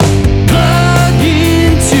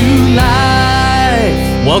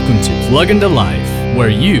Welcome to Plug into Life, where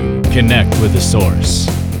you connect with the source.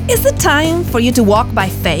 Is it time for you to walk by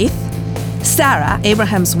faith? Sarah,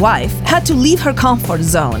 Abraham's wife, had to leave her comfort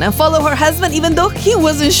zone and follow her husband even though he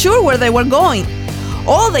wasn't sure where they were going.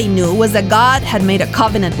 All they knew was that God had made a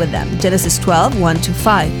covenant with them, Genesis 12,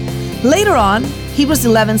 1-5. Later on, Hebrews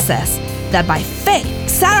 11 says that by faith,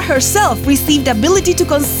 Sarah herself received the ability to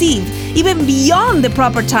conceive even beyond the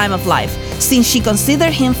proper time of life, since she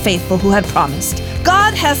considered him faithful who had promised.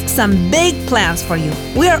 God has some big plans for you.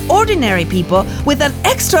 We are ordinary people with an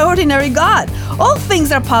extraordinary God. All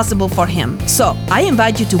things are possible for him. So I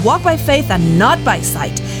invite you to walk by faith and not by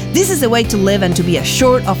sight. This is the way to live and to be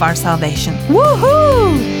assured of our salvation.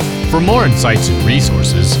 Woohoo! For more insights and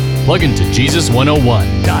resources, plug into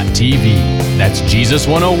Jesus101.tv. That's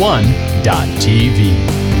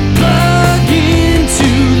Jesus101.tv.